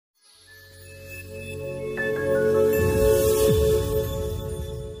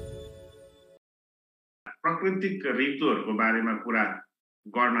प्राकृतिक ऋतुहरूको बारेमा कुरा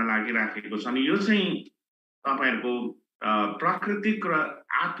गर्न लागिराखेको छ। अनि यो चाहिँ तपाईहरुको प्राकृतिक र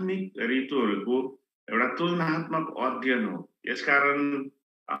आत्मिक ऋतुहरूको एउटा तुलनात्मक अध्ययन हो। यसकारण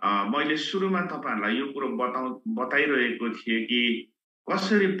मैले सुरुमा तपाईहरुलाई यो कुरो बताइरहेको थिए कि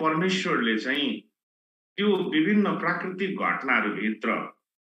कसरी परमेश्वरले चाहिँ त्यो विभिन्न प्राकृतिक घटनाहरू भित्र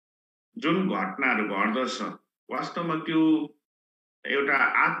जुन घटनाहरू घट्दछ वास्तवमा त्यो एउटा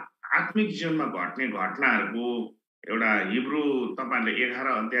आत्मिक जीवनमा घट्ने घटनाहरूको एउटा हिब्रू तपाईहरुले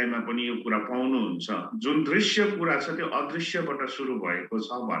 11 अध्यायमा पनि यो कुरा पाउनुहुन्छ। जुन दृश्य कुरा छ त्यो अदृश्यबाट सुरु भएको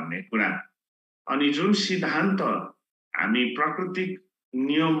छ भन्ने कुरा, अनि जुन सिद्धान्त हामी प्राकृतिक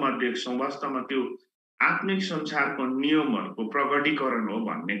नियममा देख्छौं वास्तवमा त्यो आत्मिक संसारको नियमहरूको प्रकटीकरण हो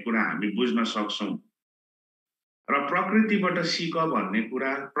भन्ने कुरा हामी बुझ्न सक्छौं। र प्रकृतिबाट सिक भन्ने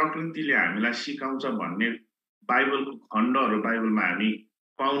कुरा, प्रकृतिले हामीलाई सिकाउँछ भन्ने बाइबलको खण्डहरू बाइबलमा हामी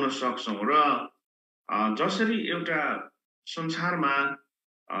पाउन सक्छौं। र जसरी एउटा संसारमा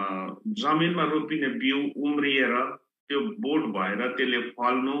जमिनमा रोपिने बिउ उम्रिएर त्यो बोट भएर त्यसले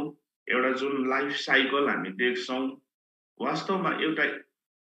फल्नु एउटा जुन लाइफ साइकल हामी देख्छौं, वास्तवमा एउटा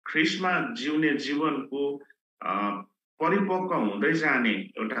ख्रीष्टमा जिउने जीवनको परिपक्व हुँदै जाने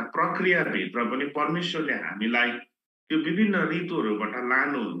एउटा प्रक्रिया भित्र पनि परमेश्वरले हामीलाई त्यो विभिन्न ऋतुहरूबाट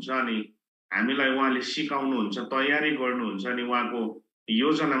लानुहुन्छ अनि हामीलाई उहाँले सिकाउनुहुन्छ, तयारी गर्नुहुन्छ अनि उहाँको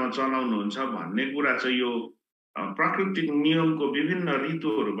योजनामा चलाउनुहुन्छ भन्ने कुरा चाहिँ यो प्राकृतिक नियमको विभिन्न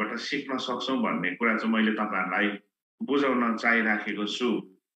ऋतुहरूबाट सिक्न सक्छौं भन्ने कुरा चाहिँ मैले तपाईहरुलाई बुझाउन चाहिराखेको छु।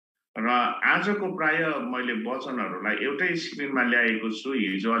 र आजको प्राय मैले वचनहरूलाई एउटै स्क्रिनमा ल्याएको छु।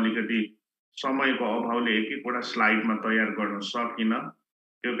 हिजो अलिकति समयको अभावले एक एकवटा स्लाइडमा तयार गर्न सकिन,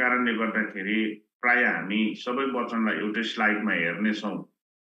 त्यो कारणले गर्दाखेरि प्राय हामी सबै वचनलाई एउटै स्लाइडमा हेर्नेछौं।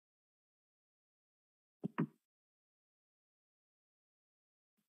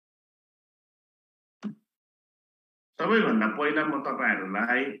 सबैभन्दा पहिला म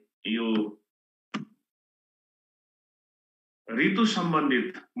तपाईहरुलाई यो ऋतु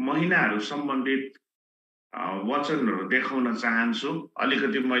सम्बन्धित महिनाहरू सम्बन्धित वचनहरू देखाउन चाहन्छु।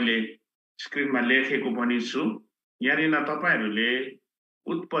 अलिकति मैले स्क्रिनमा लेखेको पनि छु। यहाँनिर तपाईहरुले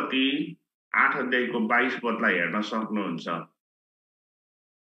उत्पत्ति 8 अध्यायको 22 पदलाई हेर्न सक्नुहुन्छ।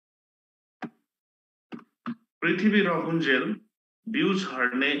 पृथ्वी रहुन्जेल बिउ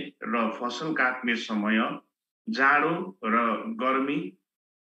छर्ने र फसल काट्ने समय, जाडो र गर्मी,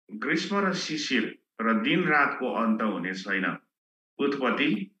 ग्रीष्म र शिशिर र दिन रातको अन्त हुने छैन। उत्पत्ति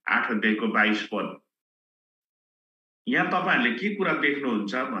 8 अध्यायको 22 पद। यहाँ तपाईहरुले के कुरा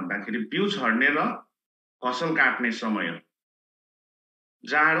देख्नुहुन्छ भन्दाखेरि बिउ छर्ने र फसल काट्ने समय,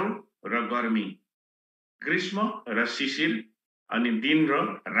 जाडो र गर्मी, ग्रीष्म र शिशिर अनि दिन र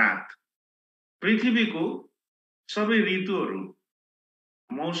रात। पृथ्वीको सबै ऋतुहरू,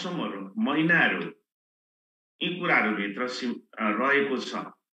 मौसमहरू, महिनाहरू यी कुराहरू भित्र रहेको छ।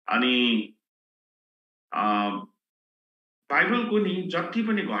 अनि बाइबलको नि जति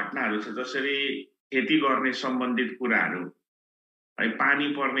पनि घटनाहरू छ, जसरी खेती गर्ने सम्बन्धित कुराहरू है, पानी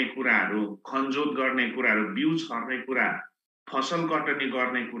पर्ने कुराहरू, खनजोत गर्ने कुराहरू, बिउ छर्ने कुरा, फसल कटनी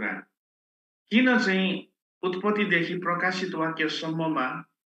गर्ने कुरा, किन चाहिँ उत्पत्तिदेखि प्रकाशित वाक्यसम्ममा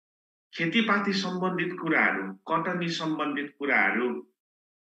खेतीपाती सम्बन्धित कुराहरू, कटनी सम्बन्धित कुराहरू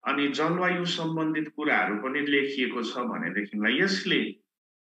अनि जलवायु सम्बन्धित कुराहरू पनि लेखिएको छ भनेदेखिलाई यसले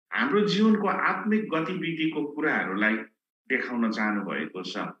हाम्रो जीवनको आत्मिक गतिविधिको कुराहरूलाई देखाउन चाहनु भएको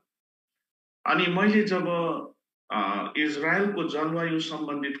छ। अनि मैले जब इजरायलको जलवायु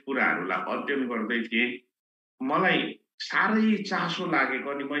सम्बन्धित कुराहरूलाई अध्ययन गर्दै थिएँ, मलाई साह्रै चासो लागेको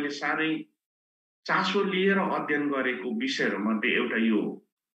अनि मैले साह्रै चासो लिएर अध्ययन गरेको विषयहरूमध्ये एउटा यो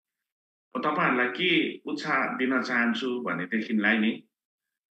हो। तपाईहरुलाई के उत्साह दिन चाहन्छु भनेदेखिलाई नि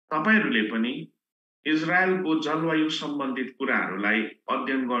तपाईहरुले पनि इजरायलको जलवायु सम्बन्धित कुराहरूलाई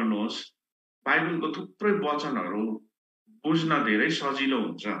अध्ययन गर्नुहोस्। बाइबलको थुप्रै वचनहरू बुझ्न धेरै सजिलो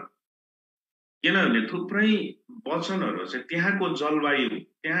हुन्छ, किनभने थुप्रै वचनहरू चाहिँ त्यहाँको जलवायु,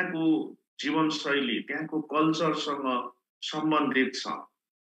 त्यहाँको जीवनशैली, त्यहाँको कल्चरसँग सम्बन्धित छ।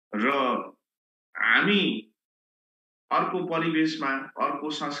 र हामी अर्को परिवेशमा, अर्को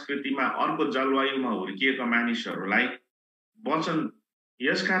संस्कृतिमा, अर्को जलवायुमा हुर्किएका मानिसहरूलाई वचन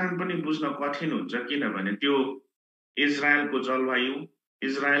यसकारण पनि बुझ्न कठिन हुन्छ किनभने त्यो इजरायलको जलवायु,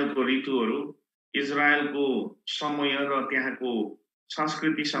 इजरायलको ऋतुहरू, इजरायलको समय र त्यहाँको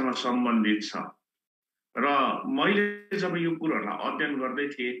संस्कृतिसँग सम्बन्धित छ। र मैले जब यो कुराहरूलाई अध्ययन गर्दै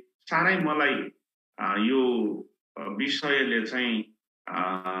थिएँ, साह्रै मलाई यो विषयले चाहिँ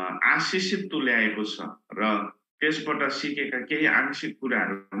आशिषित तुल्याएको छ र त्यसबाट सिकेका केही आंशिक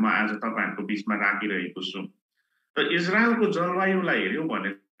कुराहरू म आज तपाईहरुको बीचमा राखिरहेको छु। त इजरायलको जलवायुलाई हेर्यो भने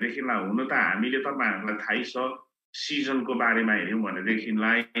भनेदेखिलाई हुन त हामीले तपाईहरुलाई थाहै छ सिजनको बारेमा हेर्यौं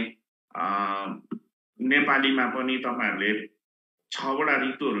भनेदेखिलाई नेपालीमा पनि तपाईहरुले 6 वटा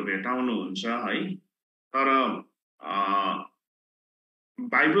ऋतुहरू भेटाउनुहुन्छ है तर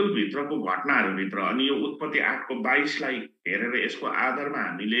बाइबल भित्रको घटनाहरू भित्र अनि यो उत्पत्ति 8 को 22 लाई हेरेर यसको आधारमा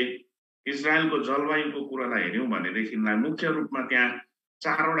हामीले इजरायलको जलवायुको कुरालाई हेर्यौं भनेदेखिलाई मुख्य रूपमा त्यहाँ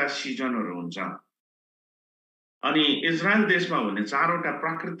 4 वटा सिजनहरू हुन्छ अनि इजरायल देशमा हुने 4 वटा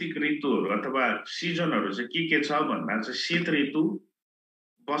प्राकृतिक ऋतुहरू अथवा सिजनहरू चाहिँ के छ भन्दा चाहिँ शीत ऋतु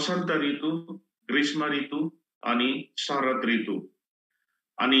वसन्त ऋतु ग्रीष्म ऋतु अनि शरद ऋतु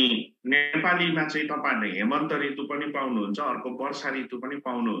अनि नेपालीमा चाहिँ तपाईहरुले हेमन्त ऋतु पनि पाउनुहुन्छ अर्को वर्षा ऋतु पनि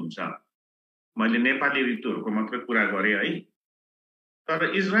पाउनुहुन्छ मैले नेपाली ऋतुहरुको मात्र कुरा गरे है तर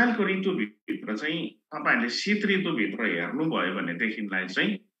इजरायलको ऋतु भित्र चाहिँ तपाईहरुले शीत ऋतु भित्र हेर्नु भयो भनेदेखिलाई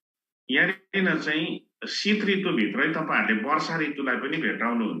चाहिँ यहाँ चाहिँ शीत ऋतु भित्रै तपाईहरुले वर्षा ऋतुलाई पनि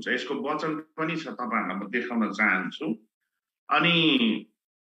भेटाउनुहुन्छ यसको वचन पनि छ तपाईहरुलाई म देखाउन चाहन्छु अनि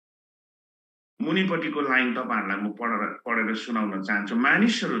मुनिपट्टिको लाइन तपाईहरुलाई म पढेर सुनाउन चाहन्छु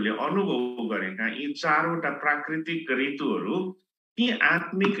मानिसहरूले अनुभव गरेका यी 4 वटा प्राकृतिक ऋतुहरू ती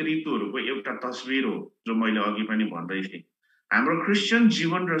आत्मिक ऋतुहरूको एउटा तस्बिर हो जो मैले अघि पनि भन्दै थिए हाम्रो क्रिश्चियन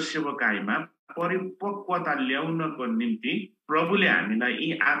जीवन र सेवकाईमा परिपक्वता ल्याउनको निम्ति प्रभुले हामीलाई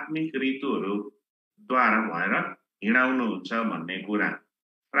यी आत्मिक ऋतुहरू द्वारा भएर हिँडाउनुहुन्छ भन्ने कुरा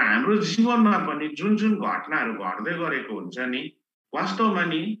र हाम्रो जीवनमा पनि जुन जुन घटनाहरू घट्दै गरेको हुन्छ नि वास्तवमा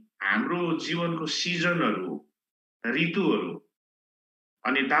नि हाम्रो जीवनको सिजनहरू ऋतुहरू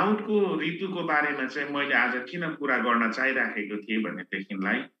अनि दाउदको ऋतुको बारेमा चाहिँ मैले आज किन कुरा गर्न चाहिराखेको थिएँ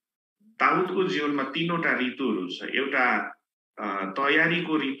भनेदेखिलाई दाउदको जीवनमा 3 वटा ऋतुहरू छ एउटा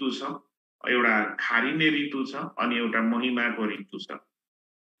तयारीको ऋतु छ एउटा खारिने ऋतु छ अनि एउटा महिमाको ऋतु छ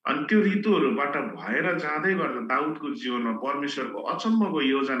अनि त्यो ऋतुहरूबाट भएर जाँदै गर्दा दाउदको जीवनमा परमेश्वरको अचम्मको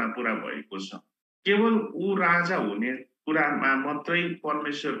योजना पूरा भएको छ केवल ऊ राजा हुने कुरामा मात्रै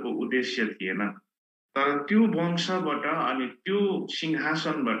परमेश्वरको उद्देश्य थिएन तर त्यो वंशबाट अनि त्यो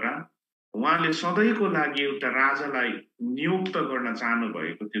सिंहासनबाट उहाँले सधैँको लागि एउटा राजालाई नियुक्त गर्न चाहनु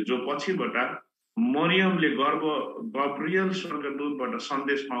भएको थियो जो पछिबाट मरियमले गब्रियल स्वर्गदूतबाट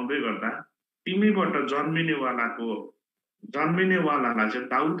सन्देश पाउँदै गर्दा तिमीबाट जन्मिनेवालालाई चाहिँ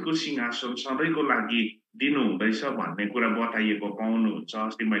दाउदको सिंहासन सधैँको लागि दिनु हुँदैछ भन्ने कुरा बताइएको पाउनुहुन्छ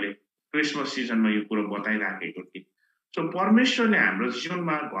अस्ति मैले क्रिसमस सिजनमा यो कुरा बताइराखेको थिएँ सो परमेश्वरले हाम्रो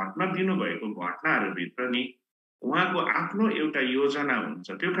जीवनमा घट्न दिनुभएको घटनाहरूभित्र नि उहाँको आफ्नो एउटा योजना हुन्छ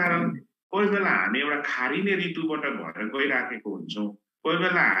त्यो कारण कोही बेला हामी एउटा खारिने ऋतुबाट भएर गइराखेको हुन्छौँ कोही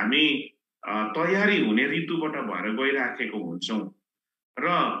बेला हामी तयारी हुने ऋतुबाट भएर गइराखेको हुन्छौँ र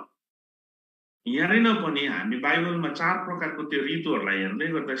यहाँ पनि हामी बाइबलमा 4 प्रकारको त्यो ऋतुहरूलाई हेर्दै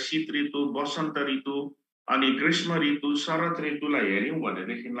गर्दा शीत ऋतु वसन्त ऋतु अनि ग्रीष्म ऋतु शरद ऋतुलाई हेर्यौं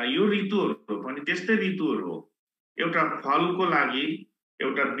भनेदेखिलाई यो ऋतुहरू पनि त्यस्तै ऋतुहरू हो एउटा फलको लागि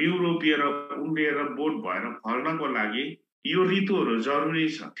एउटा बिउ रोपिएर उम्रिएर बोट भएर फल्नको लागि यो ऋतुहरू जरुरी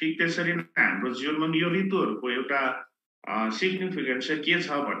छ ठीक त्यसरी नै हाम्रो जीवनमा यो ऋतुहरूको एउटा सिग्निफिकेन्स के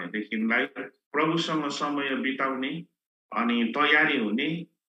छ भनेदेखिलाई प्रभुसँग समय बिताउने अनि तयारी हुने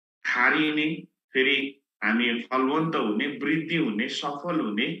खारिने फेरि हामी फलवन्त हुने वृद्धि हुने सफल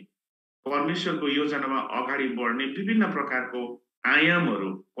हुने परमेश्वरको योजनामा अगाडि बढ्ने विभिन्न प्रकारको आयामहरू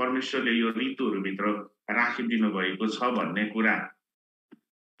परमेश्वरले यो ऋतुहरूभित्र राखिदिनु भएको छ भन्ने कुरा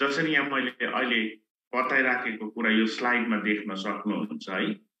जसरी यहाँ मैले अहिले बताइराखेको कुरा यो स्लाइडमा देख्न सक्नुहुन्छ है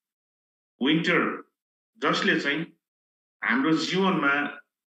विन्टर जसले चाहिँ हाम्रो जीवनमा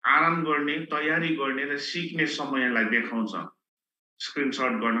आराम गर्ने तयारी गर्ने र सिक्ने समयलाई देखाउँछ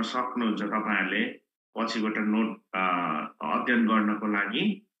स्क्रिनशट गर्न सक्नुहुन्छ तपाईहरुले पछिबाट नोट अध्ययन गर्नको लागि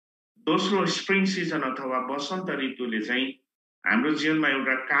दोस्रो स्प्रिङ सिजन अथवा वसन्त ऋतुले चाहिँ हाम्रो जीवनमा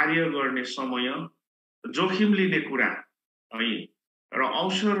एउटा कार्य गर्ने समय जोखिम लिने कुरा है र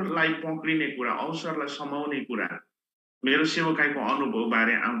अवसरलाई पक्रिने कुरा अवसरलाई समाउने कुरा मेरो सेवकाईको अनुभव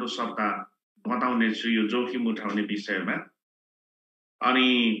बारे आउँदो सप्ताह बताउने छु यो जोखिम उठाउने विषयमा अनि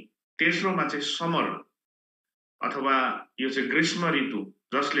तेस्रोमा चाहिँ समर अथवा यो चाहिँ ग्रीष्म ऋतु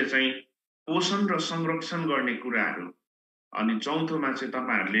जसले चाहिँ पोषण र संरक्षण गर्ने कुराहरू अनि चौथोमा चाहिँ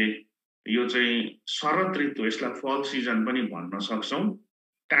तपाईहरुले यो चाहिँ शरद ऋतु यसलाई फल सिजन पनि भन्न सक्छौं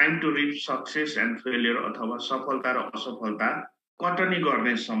time to reach success and failure अथवा सफलता र असफलता कटनी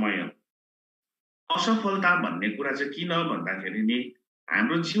गर्ने समय असफलता भन्ने कुरा चाहिँ किन भन्दाखेरि नि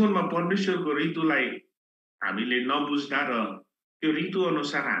हाम्रो जीवनमा परमेश्वरको ऋतुलाई हामीले नबुझ्दा र त्यो ऋतु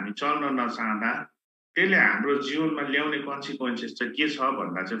अनुसार हामी चल्न नचाहँदा त्यसले हाम्रो जीवनमा ल्याउने कन्सिक्वेन्सेस चाहिँ के छ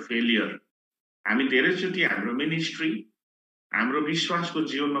भन्दा चाहिँ फेलियर हामी धेरैचोटि हाम्रो मिनिस्ट्री हाम्रो विश्वासको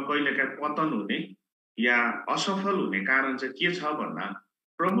जीवनमा कहिलेकाहीँ पतन हुने या असफल हुने कारण चाहिँ के छ भन्दा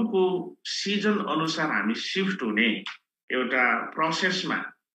प्रभुको सिजन अनुसार हामी शिफ्ट हुने एउटा प्रोसेसमा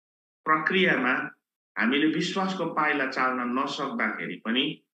प्रक्रियामा हामीले विश्वासको पाइला चाल्न नसक्दाखेरि पनि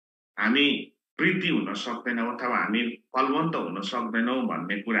हामी वृद्धि हुन सक्दैनौँ अथवा हामी फलवन्त हुन सक्दैनौँ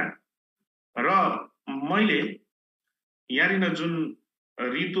भन्ने कुरा। र मैले यहाँनिर जुन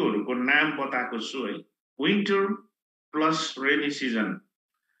ऋतुहरूको नाम बताएको छु है, विन्टर प्लस रेनी सिजन,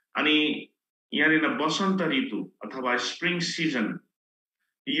 अनि यहाँनिर वसन्त ऋतु अथवा स्प्रिङ सिजन,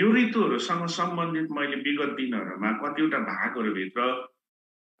 यो ऋतुहरूसँग सम्बन्धित मैले विगत दिनहरूमा कतिवटा भागहरूभित्र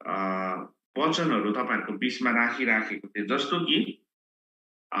वचनहरू तपाईहरुको बीचमा राखिराखेको थिएँ। जस्तो कि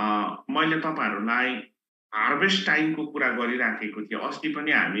मैले तपाईहरुलाई हार्वेस्ट टाइमको कुरा गरिराखेको थिएँ। अस्ति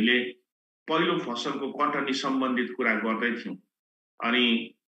पनि हामीले पहिलो फसलको कटनी सम्बन्धित कुरा गर्दै थियौं अनि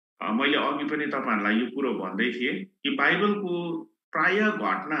मैले अघि पनि तपाईहरुलाई यो कुरो भन्दै थिएँ कि बाइबलको प्राय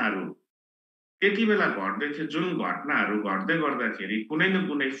घटनाहरू त्यति बेला घट्दै थियो जुन घटनाहरू घट्दै गर्दाखेरि कुनै न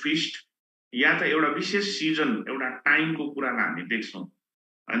कुनै फिस्ट या त एउटा विशेष सिजन एउटा टाइमको कुरालाई हामी देख्छौं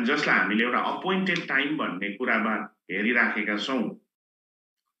अनि जसलाई हामीले एउटा अपोइन्टेड टाइम भन्ने कुरामा हेरिराखेका छौं।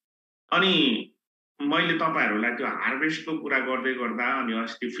 अनि मैले तपाईहरुलाई त्यो हार्वेस्टको कुरा गर्दै गर्दा अनि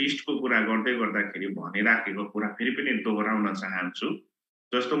अस्ति फिस्टको कुरा गर्दै गर्दाखेरि भनिराखेको कुरा फेरि पनि दोहोर्याउन चाहन्छु।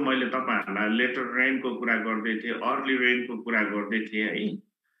 जस्तो मैले तपाईहरुलाई लेटर रेनको कुरा गर्दै थिएँ, अर्ली रेनको कुरा गर्दै थिएँ है।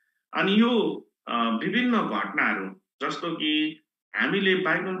 अनि यो विभिन्न घटनाहरू जस्तो कि हामीले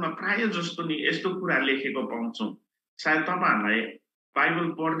बाइबलमा प्राय जस्तो नि यस्तो कुरा लेखेको पाउँछौं। सायद तपाईहरुलाई बाइबल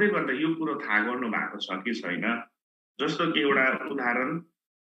पढ्दै गर्दा यो कुरो थाहा गर्नु भएको छ कि छैन। जस्तो कि एउटा उदाहरण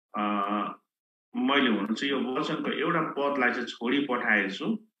मैले भन्छु, यो वचनको एउटा पदलाई चाहिँ छोडी पठाएछु।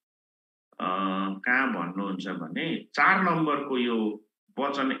 कहाँ भन्नुहुन्छ भने 4 नम्बरको यो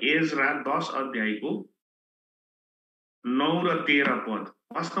वचन एजरा 10 अध्यायको 9 र 13 पद।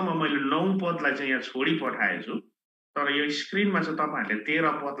 वास्तवमा मैले 9 पदलाई चाहिँ यहाँ छोडी पठाएछु, तर यो स्क्रिनमा चाहिँ तपाईहरुले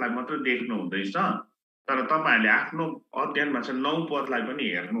 13 पदलाई मात्र देख्नु हुँदैछ। तर तपाईहरुले आफ्नो अध्ययनमा चाहिँ 9 पदलाई पनि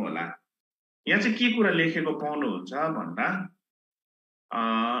हेर्नु होला। यहाँ चाहिँ के कुरा लेखेको पाउनुहुन्छ भन्दा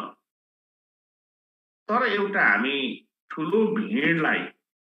तर एउटा हामी ठुलो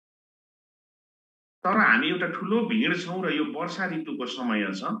भिड छौं र यो वर्षा ऋतुको समय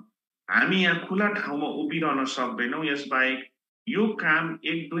छ। हामी यहाँ खुला ठाउँमा उभिरहन सक्दैनौं। यसबाहेक यो काम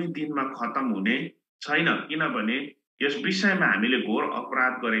 1-2 दिनमा खत्म हुने छैन, किनभने यस विषयमा हामीले घोर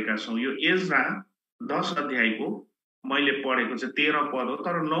अपराध गरेका छौं। यो एजरा 10 अध्यायको मैले पढेको चाहिँ 13 पद हो,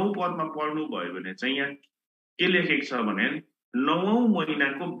 तर 9 पदमा पढ्नु भयो भने चाहिँ यहाँ के लेखेको छ भने 9औं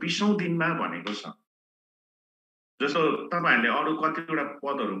महिनाको 20औं दिनमा भनेको छ। जस्तो तपाईहरुले अरु कतिवटा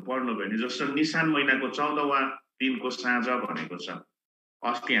पदहरू पढ्नु भयो भने जस्तो निसान महिनाको 14वां दिनको साँझ भनेको छ।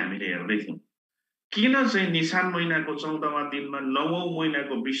 अस्ति हामीले हेर्दै थियौं किन चाहिँ निसान महिनाको 14वां दिनमा 9औं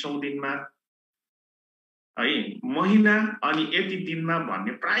महिनाको 20औं दिनमा है महिना अनि यति दिनमा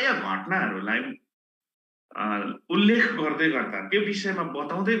भन्ने प्राय घटनाहरूलाई उल्लेख गर्दै गर्दा त्यो विषयमा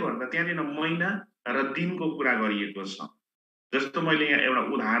बताउँदै गर्दा त्यहाँनिर महिना र दिनको कुरा गरिएको छ। जस्तो मैले यहाँ एउटा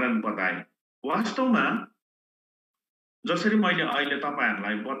उदाहरण बताएँ। वास्तवमा जसरी मैले अहिले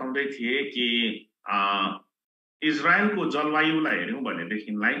तपाईहरुलाई बताउँदै थिएँ कि इजरायलको जलवायुलाई हेर्यौं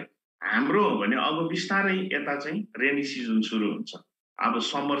भनेदेखिलाई हाम्रो हो भने अब बिस्तारै यता चाहिँ रेनी सिजन सुरु हुन्छ। अब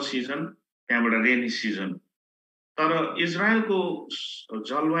समर सिजन, त्यहाँबाट रेनी सिजन। तर इजरायलको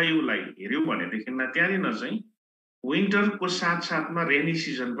जलवायुलाई हेर्यौं भनेदेखिलाई त्यहाँनिर चाहिँ विन्टरको साथसाथमा रेनी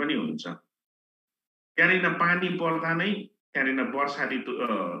सिजन पनि हुन्छ। त्यहाँनिर पानी पर्दा नै त्यहाँनिर वर्षा ऋतु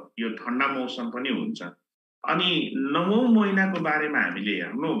यो ठण्डा मौसम पनि हुन्छ। अनि 9औं महिनाको बारेमा हामीले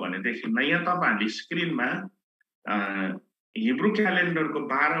हेर्नु भनेदेखि यहाँ तपाईहरुले स्क्रिनमा हिब्रू क्यालेन्डरको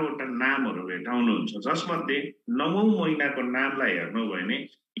 12 वटा नामहरू भेटाउनुहुन्छ, जसमध्ये 9औं महिनाको नामलाई हेर्नु भने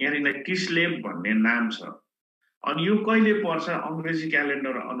यहाँनिर किस्लेव भन्ने नाम छ। अनि यो कहिले पर्छ अंग्रेजी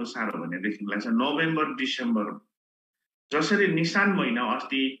क्यालेन्डर अनुसार हो भनेदेखिलाई चाहिँ नोभेम्बर डिसेम्बर। जसरी निसान महिना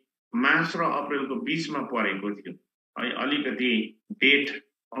अस्ति मार्च र अप्रिलको बीचमा परेको थियो है, अलिकति डेट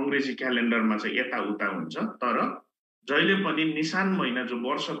अंग्रेजी क्यालेन्डरमा चाहिँ यताउता हुन्छ, तर जहिले पनि निसान महिना जो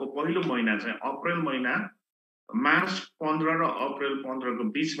वर्षको पहिलो महिना चाहिँ अप्रिल महिना मार्च 15 र अप्रिल 15 को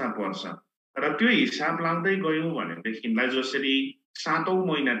बीचमा पर्छ। र त्यो हिसाब लाउँदै गयौं भनेदेखिलाई जसरी 7औं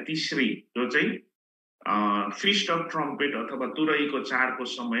महिना तिश्री जो चाहिँ फिस्ट अफ ट्रम्पेट अथवा तुरैको चाडको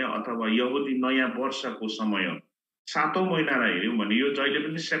समय अथवा यहुदी नयाँ वर्षको समय 7औं महिनालाई हेर्यौं भने यो जहिले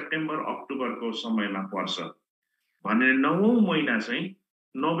पनि सेप्टेम्बर अक्टोबरको समयमा पर्छ भने 9औं महिना चाहिँ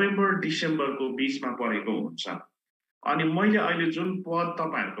नोभेम्बर डिसेम्बरको बीचमा परेको हुन्छ। अनि मैले अहिले जुन पद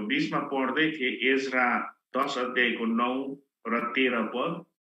तपाईहरुको बीचमा पढ्दै थिएँ एजरा 10 अध्यायको 9 र 13 पद,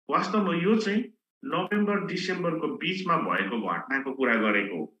 वास्तवमा यो चाहिँ नोभेम्बर डिसेम्बरको बीचमा भएको घटनाको कुरा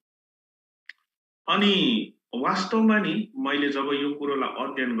गरेको हो। अनि वास्तवमा नि मैले जब यो कुरोलाई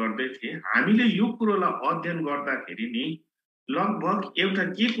अध्ययन गर्दै थिएँ, हामीले यो कुरोलाई अध्ययन गर्दाखेरि नि लगभग एउटा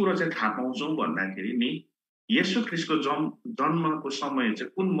के कुरो चाहिँ थाहा पाउँछौँ भन्दाखेरि नि येशू ख्रीष्टको जन्मको समय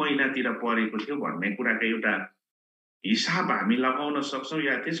चाहिँ कुन महिनातिर परेको थियो भन्ने कुराको एउटा हिसाब हामी लगाउन सक्छौँ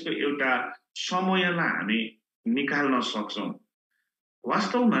या त्यसको एउटा समयलाई हामी निकाल्न सक्छौँ।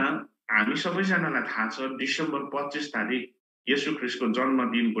 वास्तवमा हामी सबैजनालाई थाहा छ डिसेम्बर 25 तारिक येशू ख्रीष्टको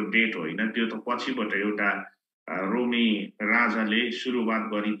जन्मदिनको डेट होइन, त्यो त पछिबाट एउटा रोमी राजाले सुरुवात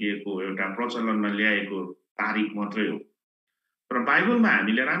गरिदिएको एउटा प्रचलनमा ल्याएको तारिक मात्रै हो। तर बाइबलमा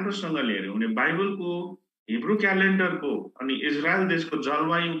हामीले राम्रोसँगले हेर्यौँ भने बाइबलको हिब्रू क्यालेन्डरको अनि इजरायल देशको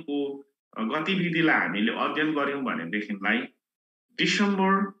जलवायुको गतिविधिलाई हामीले अध्ययन गर्यौँ भनेदेखिलाई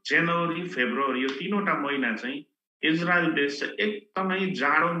डिसेम्बर, जनवरी, फेब्रुअरी यो तीनवटा महिना चाहिँ इजरायल देश चाहिँ एकदमै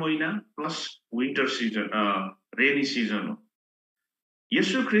जाडो महिना plus winter season, rainy season हो।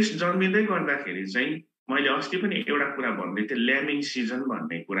 येशू ख्रीष्ट जन्मिँदै गर्दाखेरि चाहिँ मैले अस्ति पनि एउटा कुरा भन्दै थिएँ, ल्यामिङ सिजन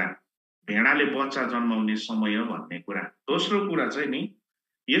भन्ने कुरा, भेडाले बच्चा जन्माउने समय भन्ने कुरा। दोस्रो कुरा चाहिँ नि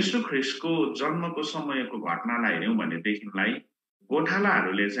येशू ख्रीष्टको जन्मको समयको घटनालाई हेर्यौँ भनेदेखिलाई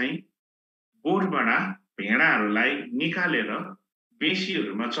गोठालाहरूले चाहिँ गोठबाट भेडाहरूलाई निकालेर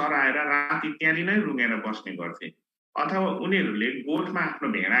बेसीहरूमा चराएर राति त्यहाँनिर नै रुँगेर बस्ने गर्थे, अथवा उनीहरूले गोठमा आफ्नो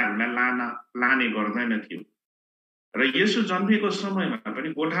भेडाहरूलाई लाने गर्दैन थियो। र येशू जन्मेको समयमा पनि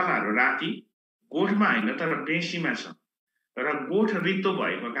गोठालाहरू राति गोठमा होइन तर बेसीमा छ, र गोठ रित्तो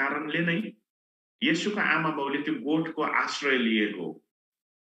भएको कारणले नै येशूको आमा बाउले त्यो गोठको आश्रय लिएको।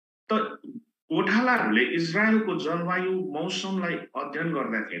 त गोठालाहरूले इजरायलको जलवायु मौसमलाई अध्ययन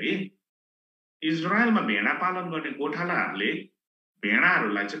गर्दाखेरि इजरायलमा भेडा पालन गर्ने गोठालाहरूले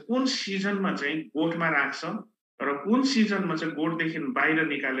भेडाहरूलाई चाहिँ कुन सिजनमा चाहिँ गोठमा राख्छ र कुन सिजनमा चाहिँ गोठदेखि बाहिर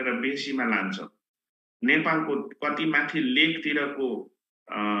निकालेर बेसीमा लान्छ। नेपालको कति माथि लेकतिरको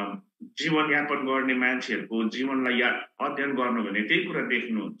जीवनयापन गर्ने मान्छेहरूको जीवनलाई अध्ययन गर्नु भने त्यही कुरा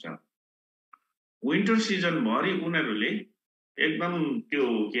देख्नुहुन्छ। विन्टर सिजनभरि उनीहरूले एकदम त्यो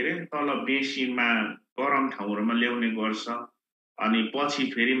के अरे तल बेसीमा गरम ठाउँहरूमा ल्याउने गर्छ अनि पछि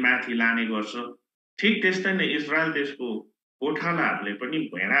फेरि माथि लाने गर्छ। ठिक त्यस्तै नै इजरायल देशको गोठालाहरूले पनि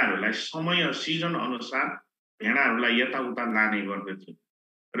भेडाहरूलाई समय सिजन अनुसार भेडाहरूलाई यताउता लाने गर्दथ्यो।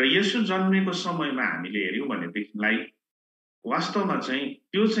 र येशू जन्मेको समयमा हामीले हेर्यौँ भनेदेखिलाई वास्तवमा चाहिँ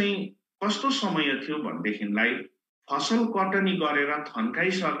त्यो चाहिँ कस्तो समय थियो भनेदेखिलाई फसल कटनी गरेर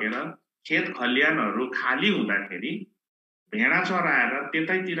थन्काइसकेर खेत खलियानहरू खाली हुँदाखेरि भेडा चराएर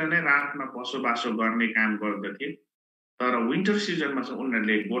त्यतैतिर नै रातमा बसोबासो गर्ने काम गर्दथे। तर विन्टर सिजनमा चाहिँ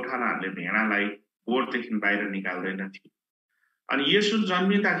उनीहरूले गोठालाहरूले भेडालाई गोठदेखि बाहिर निकाल्दैनथे। अनि येशू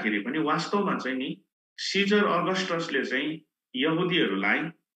जन्मिँदाखेरि पनि वास्तवमा चाहिँ नि सिजर अगस्टसले चाहिँ यहुदीहरूलाई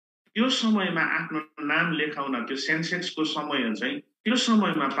त्यो समयमा आफ्नो नाम लेखाउन त्यो सेन्सेक्सको समय चाहिँ त्यो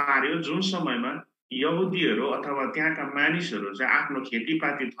समयमा पार्यो जुन समयमा यहुदीहरू अथवा त्यहाँका मानिसहरू चाहिँ आफ्नो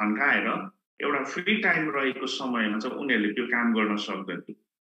खेतीपाती थन्काएर एउटा फ्री टाइम रहेको समयमा चाहिँ उनीहरूले त्यो काम गर्न सक्दथे।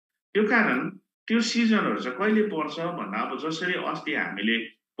 त्यो कारण त्यो सिजनहरू चाहिँ कहिले पर्छ भन्दा अब जसरी अस्ति हामीले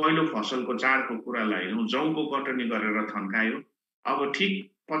पहिलो फसलको चाडको कुरालाई हेर्यौँ, जौको कटनी गरेर थन्कायो। अब ठिक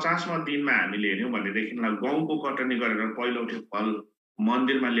 50वां दिनमा हामीले हेर्यौँ भनेदेखिलाई गहुँको कटनी गरेर पहिलो फल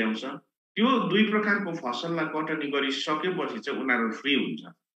मन्दिरमा ल्याउँछ। त्यो दुई प्रकारको फसललाई कटनी गरिसकेपछि चाहिँ उनीहरू फ्री हुन्छ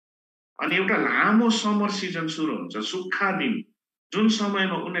अनि एउटा लामो समर सिजन सुरु हुन्छ, सुक्खा दिन, जुन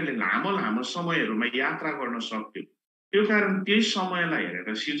समयमा उनीहरूले लामो लामो समयहरूमा यात्रा गर्न सक्थ्यो। त्यो कारण त्यही समयलाई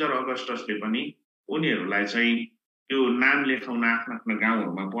हेरेर सिजर अगस्टसले पनि उनीहरूलाई चाहिँ त्यो नाम लेखाउन आफ्नो आफ्नो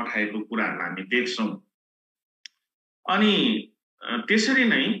गाउँहरूमा पठाएको कुराहरू हामी देख्छौँ। अनि त्यसरी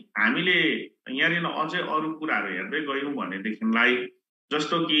नै हामीले यहाँनिर अझै अरू कुराहरू हेर्दै गयौँ भनेदेखिलाई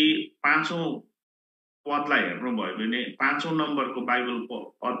जस्तो कि 5औं पदलाई हेर्नुभयो भने 5औं नम्बरको बाइबल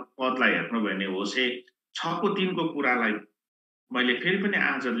पदलाई हेर्नुभयो भने होसे 6:3 को कुरालाई मैले फेरि पनि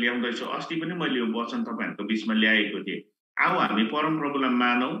आज ल्याउँदैछु। अस्ति पनि मैले यो वचन तपाईहरुको बीचमा ल्याएको थिएँ। आऊ हामी परमप्रभुलाई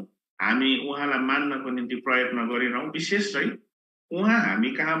मानौँ, हामी उहाँलाई मान्नको निम्ति प्रयत्न गरिरहौँ। विशेष चाहिँ उहाँ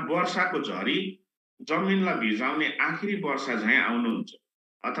हामी कहाँ वर्षाको झरी जमिनलाई भिजाउने आखिरी वर्षा झैं आउनुहुन्छ,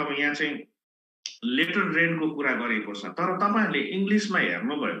 अथवा यहाँ चाहिँ लेटर रेनको कुरा गरेको छ। तर तपाईहरुले इंग्लिशमा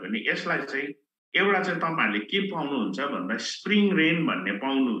हेर्नुभयो भने यसलाई चाहिँ एउटा चाहिँ तपाईहरुले के पाउनुहुन्छ भन्दा स्प्रिङ रेन भन्ने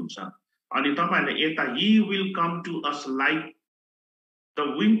पाउनुहुन्छ। अनि तपाईहरुले यता he will come to us like the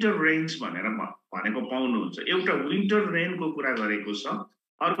winter rains भनेर भनेको पाउनुहुन्छ। एउटा विन्टर रेनको कुरा गरेको छ,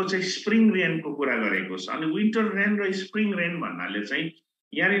 अर्को चाहिँ स्प्रिङ रेनको कुरा गरेको छ। अनि विन्टर रेन र स्प्रिङ रेन भन्नाले चाहिँ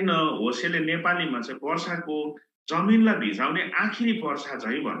यहाँनिर होसेले नेपालीमा चाहिँ वर्षाको जमिनलाई भिजाउने आखिरी वर्षा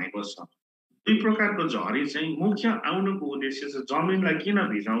झैं भनेको छ। दुई प्रकारको झरी चाहिँ मुख्य आउनुको उद्देश्य चाहिँ जमिनलाई किन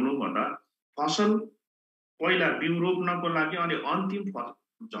भिजाउनु भन्दा फसल पहिला बिउ रोप्नको लागि अनि अन्तिम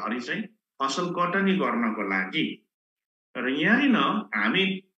झरी चाहिँ फसल कटनी गर्नको लागि। र यहीँ हामी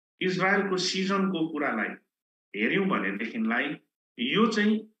इजरायलको सिजनको कुरालाई हेर्यौं भनेदेखिलाई यो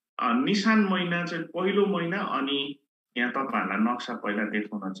चाहिँ निसान महिना चाहिँ पहिलो महिना। अनि यहाँ तपाईहरुलाई नक्सा पहिला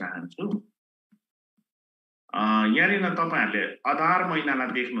देखाउन चाहन्छु। यहाँनिर तपाईहरुले अदार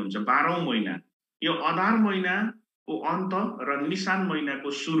महिनालाई देख्नुहुन्छ, 12औं महिना। यो अदार महिनाको अन्त र निसान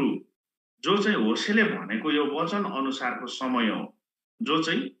महिनाको सुरु, जो चाहिँ होसेले भनेको यो वचन अनुसारको समय हो, जो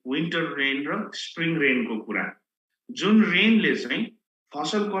चाहिँ विन्टर रेन र स्प्रिङ रेनको कुरा। जुन रेनले चाहिँ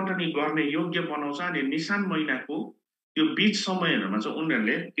फसल कटनी गर्ने योग्य बनाउँछ। अनि निसान महिनाको त्यो बीच समयहरुमा चाहिँ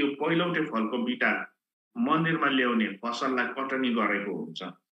उनीहरुले त्यो पहिलौटे फलको बिटा मन्दिरमा ल्याउने फसललाई कटनी गरेको हुन्छ।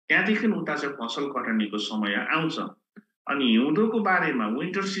 त्यहाँदेखि उता चाहिँ फसल कटनीको समय आउँछ। अनि हिउँदोको बारेमा,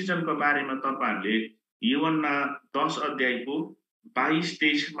 विन्टर सिजनको बारेमा तपाईहरुले यूहन्ना 10 अध्यायको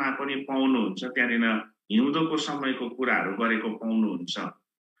 22-23 मा पनि पाउनुहुन्छ। त्यहाँनिर हिउँदोको समयको कुराहरु गरेको पाउनुहुन्छ।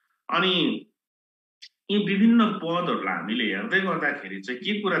 अनि यी विभिन्न पदहरुलाई हामीले हेर्दै गर्दाखेरि चाहिँ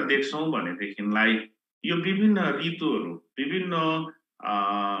के कुरा देख्छौं भनेदेखिलाई यो विभिन्न ऋतुहरु, विभिन्न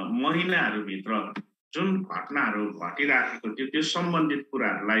महिनाहरुभित्र जुन घटनाहरु घटिराखेको थियो त्यो सम्बन्धित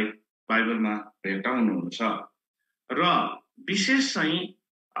कुराहरुलाई बाइबलमा भेट्टाउनुहुन्छ। र विशेष चाहिँ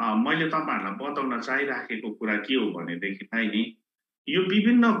मैले तपाईहरुलाई बताउन चाहिराखेको कुरा के हो भनेदेखिलाई नि यो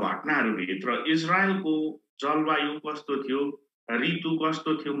विभिन्न घटनाहरुभित्र इजरायलको जलवायु कस्तो थियो, ऋतु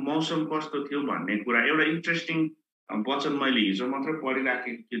कस्तो थियो, मौसम कस्तो थियो भन्ने कुरा एउटा इन्ट्रेस्टिङ वचन मैले हिजो मात्र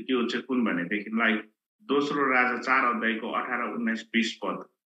पढिराखेको थियो। त्यो चाहिँ कुन भनेदेखिलाई दोस्रो राजा 4 अध्यायको 18, 19, 20 पद।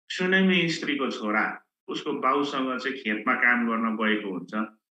 सुनेमी स्त्रीको छोरा उसको बाउसँग चाहिँ खेतमा काम गर्न गएको हुन्छ।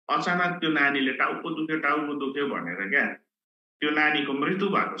 अचानक त्यो नानीले टाउको दुख्यो भनेर क्या त्यो नानीको मृत्यु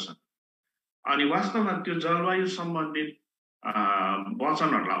भएको छ। अनि वास्तवमा त्यो जलवायु सम्बन्धित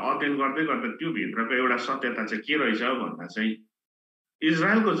वचनहरुलाई अध्ययन गर्दै गर्दा त्यो भित्रको एउटा सत्यता चाहिँ के रहेछ भन्दा चाहिँ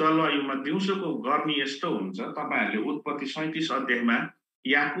इजरायलको जलवायुमा दिउँसोको गर्मी यस्तो हुन्छ। तपाईहरुले उत्पत्ति 37 अध्यायमा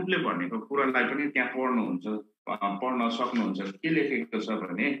याकुबले भनेको कुरालाई पनि त्यहाँ पढ्न सक्नुहुन्छ। के लेखेको छ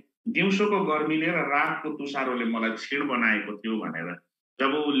भने दिउँसोको गर्मीले र रातको तुषारोले मलाई छिड बनाएको थियो भनेर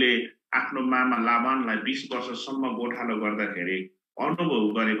जब उसले आफ्नो मामा लाबानलाई 20 वर्षसम्म गोठालो गर्दाखेरि अनुभव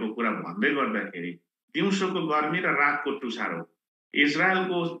गरेको कुरा भन्दै गर्दाखेरि दिउँसोको गर्मी र रातको तुषारो।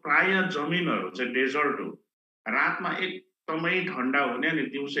 इजरायलको प्राय जमिनहरु चाहिँ डेजर्ट हो। रातमा एकदमै ठण्डा हुने अनि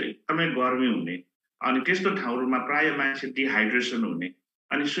दिउँसो एकदमै गर्मी हुने। अनि त्यस्तो ठाउँहरुमा प्राय मान्छे डिहाइड्रेसन हुने।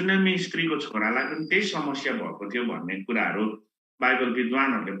 अनि सुनेमी स्त्रीको छोरालाई पनि त्यही समस्या भएको थियो भन्ने कुराहरु बाइबल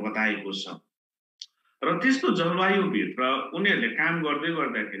विद्वानहरुले बताएको छ। र त्यस्तो जलवायुभित्र उनीहरुले काम गर्दै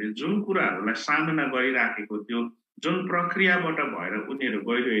गर्दाखेरि जुन कुराहरुलाई सामना गरिराखेको थियो, जुन प्रक्रियाबाट भएर उनीहरु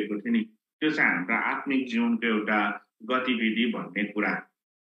गइरहेको थियो नि, त्यो चाहिँ हाम्रो आत्मिक जीवनको एउटा गतिविधि भन्ने कुरा।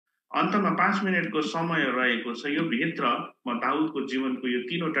 अन्तमा 5 मिनेटको समय रहेको छ। यो भित्र म दाउदको जीवनको यो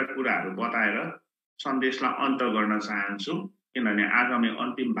तीनवटा कुराहरु बताएर सन्देशलाई अन्त गर्न चाहन्छु। किनभने आगामी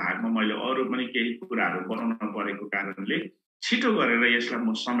अन्तिम भागमा मैले अरु पनि केही कुराहरु बताउन परेको कारणले छिटो गरेर यसलाई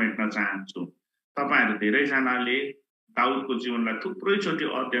म समेट्न चाहन्छु। तपाईहरु धेरैजनाले दाउदको जीवनलाई थुप्रैचोटि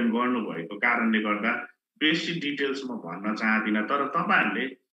अध्ययन गर्नुभएको कारणले गर्दा बेसी डिटेल्स म भन्न चाहदिन। तर तपाईहरुले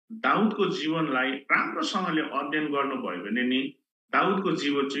दाउदको जीवनलाई राम्रोसँगले अध्ययन गर्नुभयो भने नि दाउदको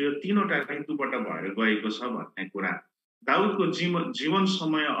जीवन चाहिँ यो तीनवटा ऋतुबाट भएर गएको छ भन्ने कुरा। दाउदको जीवन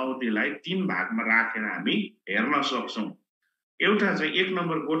समय अवधिलाई 3 भागमा राखेर हामी हेर्न सक्छौं। एउटा चाहिँ 1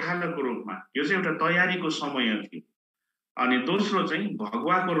 नम्बर गोठालाको रूपमा, यो चाहिँ एउटा तयारीको समय थियो। अनि दोस्रो चाहिँ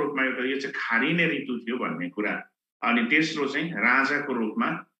भगवाको रूपमा एउटा यो चाहिँ खारिने ऋतु थियो भन्ने कुरा। अनि तेस्रो चाहिँ राजाको रूपमा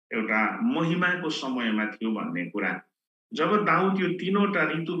एउटा महिमाको समयमा थियो भन्ने कुरा। जब दाउद यो तीनवटा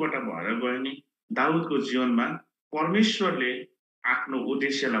ऋतुबाट भएर गयो नि दाउदको जीवनमा परमेश्वरले आफ्नो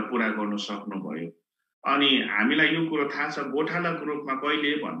उद्देश्यलाई पूरा गर्न सक्नुभयो। अनि हामीलाई यो कुरो थाहा छ गोठालाको रूपमा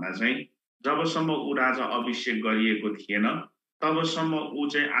कहिले भन्दा चाहिँ जबसम्म ऊ राजा अभिषेक गरिएको थिएन तबसम्म ऊ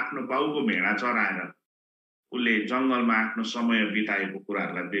चाहिँ आफ्नो बाउको भेडा चराएर उले जंगलमा आफ्नो समय बिताएको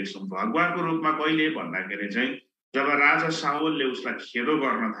कुराहरुलाई देख्छौं। भगवाको रूपमा कहिले भन्दाखेरि चाहिँ जब राजा साउलले उसलाई खेदो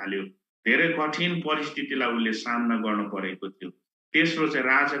गर्न थाल्यो, धेरै कठिन परिस्थितिलाई उले सामना गर्न परेको थियो। तेस्रो चाहिँ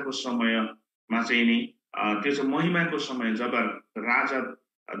राजाको समयमा चाहिँ नि त्यो चाहिँ महिमाको समय जब राजा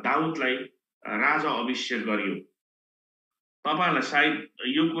दाउदलाई राजा अभिषेक गरियो। तपाईहरुलाई सायद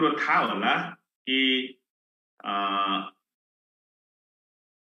यो कुरो थाहा होला कि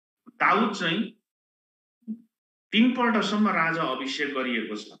दाउद चाहिँ 3 पल्टसम्म राजा अभिषेक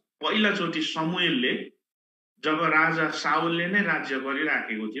गरिएको छ। पहिला चोटी शमुएलले जब राजा साउलले नै राज्य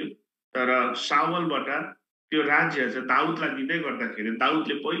गरिराखेको थियो, तर साउलबाट त्यो राज्य चाहिँ दाउदलाई दिँदै गर्दाखेरि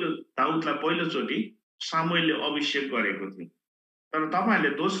दाउदलाई पहिलो चोटी शमुएलले अभिषेक गरेको थियो। तर तपाईहरुले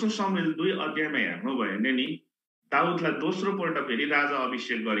दोस्रो शमुएल 2 अध्यायमा हेर्नु भयो भने नि दाउदलाई दोस्रो पल्ट फेरि राजा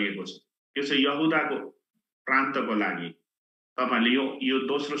अभिषेक गरिएको छ। त्यो चाहिँ यहुदाको प्रान्तको लागि। तपाईहरुले यो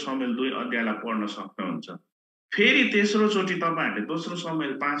दोस्रो शमूएल 2 अध्यायलाई पढ्न सक्नुहुन्छ। फेरि तेस्रो चोटी तपाईहरुले दोस्रो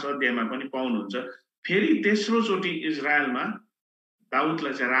शमूएल 5 अध्यायमा पनि पाउनुहुन्छ। फेरि तेस्रो चोटी इजरायलमा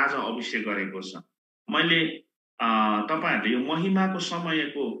दाउदलाई चाहिँ राजा अभिषेक गरेको छ। मैले तपाईहरुले यो महिमाको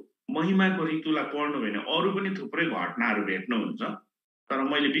समयको महिमाको ऋतुलाई पढ्नु भने अरु पनि थुप्रै घटनाहरू भेट्नुहुन्छ, तर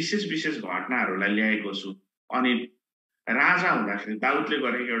मैले विशेष घटनाहरूलाई ल्याएको छु। अनि राजा हुँदाखेरि दाउदले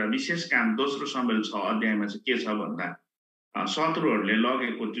गरेको एउटा विशेष काम दोस्रो शमूएल 6 अध्यायमा चाहिँ के छ भन्दा शत्रुहरूले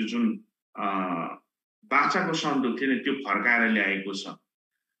लगेको त्यो जुन बाचाको सन्दुक थियो नि त्यो फर्काएर ल्याएको छ।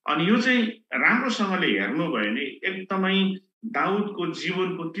 अनि यो चाहिँ राम्रोसँगले हेर्नु भयो भने एकदमै दाउदको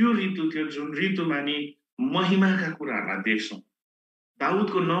जीवनको त्यो ऋतु थियो जुन ऋतुमा नि महिमाका कुराहरूलाई देख्छौँ।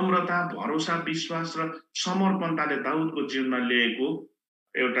 दाउदको नम्रता, भरोसा, विश्वास र समर्पणताले दाउदको जीवनमा ल्याएको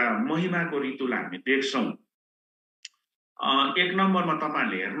एउटा महिमाको ऋतुलाई हामी देख्छौँ। एक नम्बरमा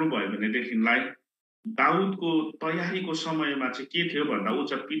तपाईहरुले हेर्नुभयो भनेदेखिलाई दाउदको तयारीको समयमा चाहिँ के थियो भन्दा उ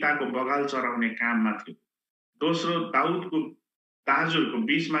चाहिँ पिताको बगाल चराउने काममा थियो। दोस्रो, दाउदको दाजुहरूको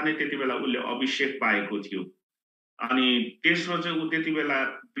बीचमा नै त्यतिबेला उले अभिषेक पाएको थियो। अनि तेस्रो चाहिँ उ त्यतिबेला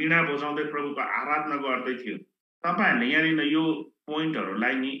वीणा बजाउँदै प्रभुको आराधना गर्दै थियो। तपाईहरुले यहाँनिर यो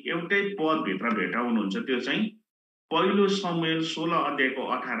पोइन्टहरुलाई नि एउटै पद भित्र भेटाउनुहुन्छ। त्यो चाहिँ पहिलो शमूएल 16 अध्यायको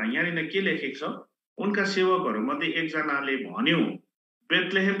 18। यहाँनिर के लेखेको छ? उनका सेवकहरू मध्ये एकजनाले भन्यो,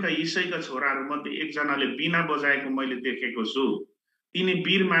 बेथलेहेमका यिसैका छोराहरू मध्ये एकजनाले वीणा बजाएको मैले देखेको छु। तिनी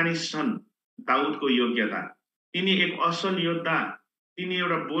वीर मानिस छन्। दाउदको योग्यता, तिनी एक असल योद्धा, तिनी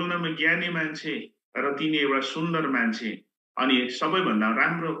एउटा बोल्नमा ज्ञानी मान्छे र तिनी एउटा सुन्दर मान्छे। अनि सबैभन्दा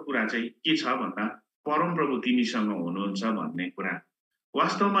राम्रो कुरा चाहिँ के छ भन्दा परमप्रभु तिमीसँग हुनुहुन्छ भन्ने कुरा।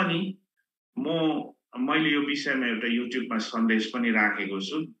 वास्तवमा नि मैले यो विषयमा एउटा युट्युबमा सन्देश पनि राखेको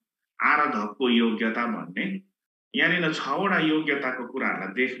छु, आराधकको योग्यता भन्ने। यहाँनिर 6 वटा योग्यताको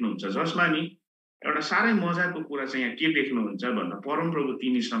कुराहरूलाई देख्नुहुन्छ, जसमा नि एउटा साह्रै मजाको कुरा चाहिँ यहाँ के देख्नुहुन्छ भन्दा परमप्रभु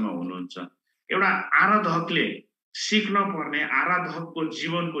तिमीसँग हुनुहुन्छ। एउटा आराधकले सिक्न पर्ने आराधकको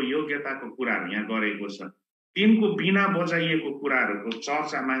जीवनको योग्यताको कुराहरू यहाँ गरेको छ। तिनको वीणा बजाइएको कुराहरूको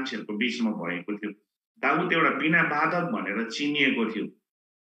चर्चा मान्छेहरूको बीचमा भएको थियो। दाउद एउटा वीणा वादक भनेर चिनिएको थियो।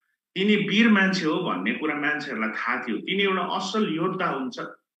 तिनी वीर मान्छे हो भन्ने कुरा मान्छेहरूलाई थाहा थियो। तिनी एउटा असल योद्धा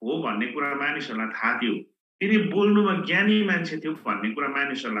हो भन्ने कुरा मानिसहरूलाई थाहा थियो। तिनी बोल्नुमा ज्ञानी मान्छे थियो भन्ने कुरा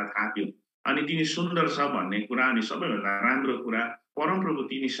मानिसहरूलाई थाहा थियो। अनि तिनी सुन्दर छ भन्ने कुरा, अनि सबैभन्दा राम्रो कुरा परमप्रभु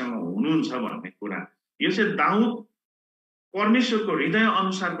तिनीसँग हुनुहुन्छ भन्ने कुरा। यो चाहिँ दाउद परमेश्वरको हृदय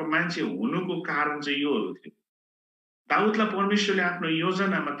अनुसारको मान्छे हुनुको कारण चाहिँ योहरू थियो। दाउदलाई परमेश्वरले आफ्नो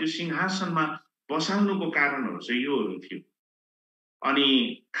योजनामा त्यो सिंहासनमा बसाउनुको कारणहरू चाहिँ योहरू थियो। अनि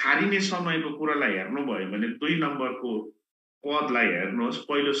खारिने समयको कुरालाई हेर्नुभयो भने 2 नम्बरको पदलाई हेर्नुहोस्।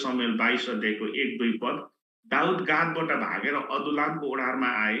 पहिलो शमूएल 22 अध्यायको 1-2 पद। दाउद गादबाट भागेर अदुल्लामको ओढारमा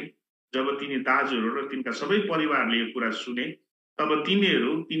आए। जब तिनी दाजुहरू र तिनका सबै परिवारले यो कुरा सुने, तब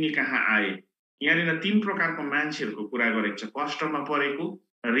तिनीहरू तिनी कहाँ आए। यहाँनिर 3 प्रकारको मान्छेहरूको कुरा गरेको छ। कष्टमा परेको,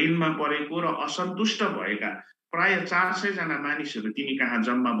 ऋणमा परेको र असन्तुष्ट भएका प्राय 400 जना मानिसहरू तिनी कहाँ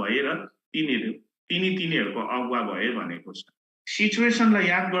जम्मा भए र तिनीहरूको अगुवा भए भनेको छ। सिचुएसनलाई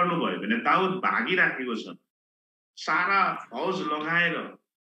याद गर्नुभयो भने दाउद भागिराखेको छ। सारा फौज लगाएर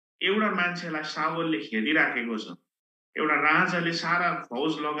एउटा मान्छेलाई सावलले खेदिराखेको छ। एउटा राजाले सारा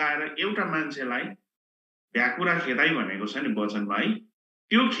फौज लगाएर एउटा मान्छेलाई भ्याकुरा खेदाई भनेको छ नि वचनमा है।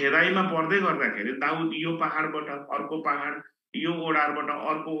 त्यो खेदाईमा पर्दै गर्दाखेरि दाउद यो पहाडबाट अर्को पहाड, यो ओडारबाट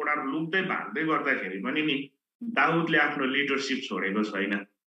अर्को ओडार लुक्दै भाग्दै गर्दाखेरि पनि नि दाउदले आफ्नो लिडरशिप छोडेको छैन।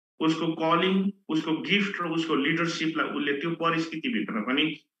 उसको कलिङ, उसको गिफ्ट र उसको लिडरशिपलाई उसले त्यो परिस्थितिभित्र पनि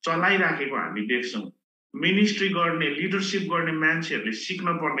चलाइराखेको हामी देख्छौँ। मिनिस्ट्री गर्ने, लिडरशिप गर्ने मान्छेहरूले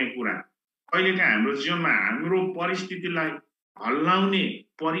सिक्न पर्ने कुरा, कहिलेकाहीँ हाम्रो जीवनमा हाम्रो परिस्थितिलाई हल्लाउने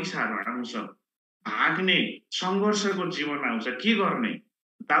परीक्षाहरू आउँछ, भाग्ने सङ्घर्षको जीवन आउँछ। के गर्ने?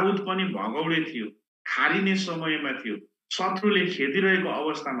 दाउद पनि भगौडे थियो, खारिने समयमा थियो, शत्रुले खेदिरहेको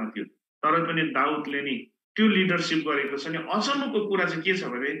अवस्थामा थियो, तर पनि दाउदले नि त्यो लिडरशिप गरेको छ। नि अचम्मको कुरा चाहिँ के छ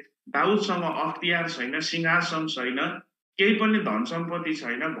भने दाउदसँग अख्तियार छैन, सिंहासन छैन, केही पनि धन सम्पत्ति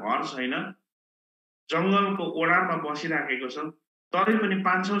छैन, घर छैन, जङ्गलको ओडारमा बसिराखेको छ, तरै पनि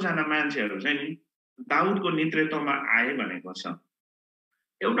 500 जना मान्छेहरू चाहिँ नि दाउदको नेतृत्वमा आए भनेको छ।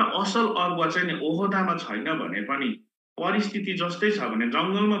 एउटा असल अगुवा चाहिँ नि ओहदामा छैन भने पनि, परिस्थिति जस्तै छ भने,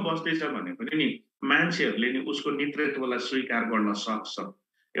 जङ्गलमा बस्दैछ भने पनि नि मान्छेहरूले नि उसको नेतृत्वलाई स्वीकार गर्न सक्छ।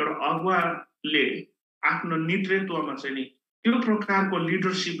 एउटा अगुवाले आफ्नो नेतृत्वमा चाहिँ नि त्यो प्रकारको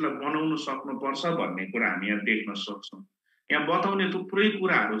लिडरशिपलाई बनाउन सक्नुपर्छ भन्ने कुरा हामी यहाँ देख्न सक्छौँ। यहाँ बताउने थुप्रै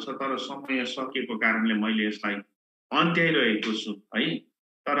कुराहरू छ, तर समय सकिएको कारणले मैले यसलाई अन्त्याइरहेको छु है।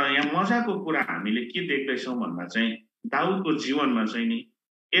 तर यहाँ मजाको कुरा हामीले के देख्दैछौँ भन्दा चाहिँ दाउदको जीवनमा चाहिँ नि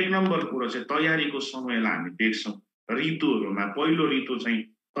एक नम्बर कुरो चाहिँ तयारीको समयलाई हामी देख्छौँ। ऋतुहरूमा पहिलो ऋतु चाहिँ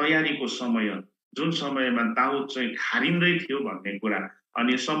तयारीको समय, जुन समयमा दाउद चाहिँ खारिँदै थियो भन्ने कुरा।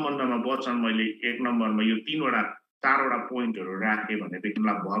 अनि सम्बन्धमा वचन मैले एक नम्बरमा यो 4वटा पोइन्टहरू राखेँ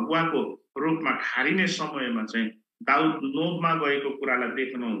भनेदेखिलाई भगुवाको रूपमा खारिने समयमा चाहिँ दाउद नोबमा गएको कुरालाई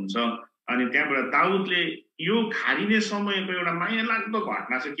देख्नुहुन्छ। अनि त्यहाँबाट दाउदले यो खारिने समयको एउटा माया लाग्दो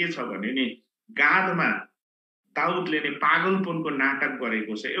घटना चाहिँ के छ भने नि, गादमा दाउदले नै पागलपनको नाटक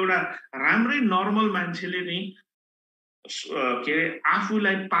गरेको छ। एउटा राम्रै नर्मल मान्छेले नि के अरे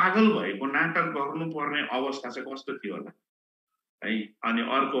आफूलाई पागल भएको नाटक गर्नुपर्ने अवस्था चाहिँ कस्तो थियो होला है। अनि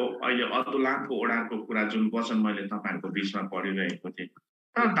अर्को अहिले अदुलामको ओडारको कुरा जुन वचन मैले तपाईँहरूको बिचमा पढिरहेको थिएँ,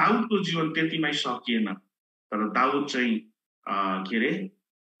 तर दाउदको जीवन त्यतिमै सकिएन। तर दाउद चाहिँ के अरे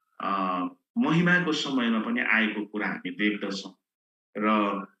महिमाको समयमा पनि आएको कुरा हामी देख्दछौँ। र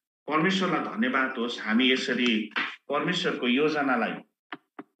परमेश्वरलाई धन्यवाद होस्, हामी यसरी परमेश्वरको योजनालाई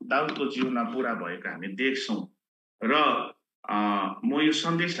दाउदको जीवनमा पुरा भएको हामी देख्छौँ। र म यो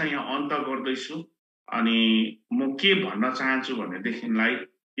सन्देशलाई यहाँ अन्त गर्दैछु। अनि म के भन्न चाहन्छु भनेदेखिलाई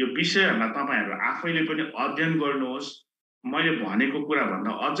यो विषयहरूलाई तपाईँहरू आफैले पनि अध्ययन गर्नुहोस्। मैले भनेको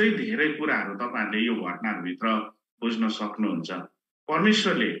कुराभन्दा अझै धेरै कुराहरू तपाईँहरूले यो घटनाहरूभित्र बुझ्न सक्नुहुन्छ।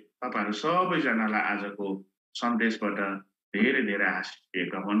 परमेश्वरले तपाईँहरू सबैजनालाई आजको सन्देशबाट धेरै धेरै आशीष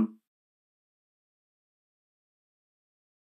दिएका हुन्।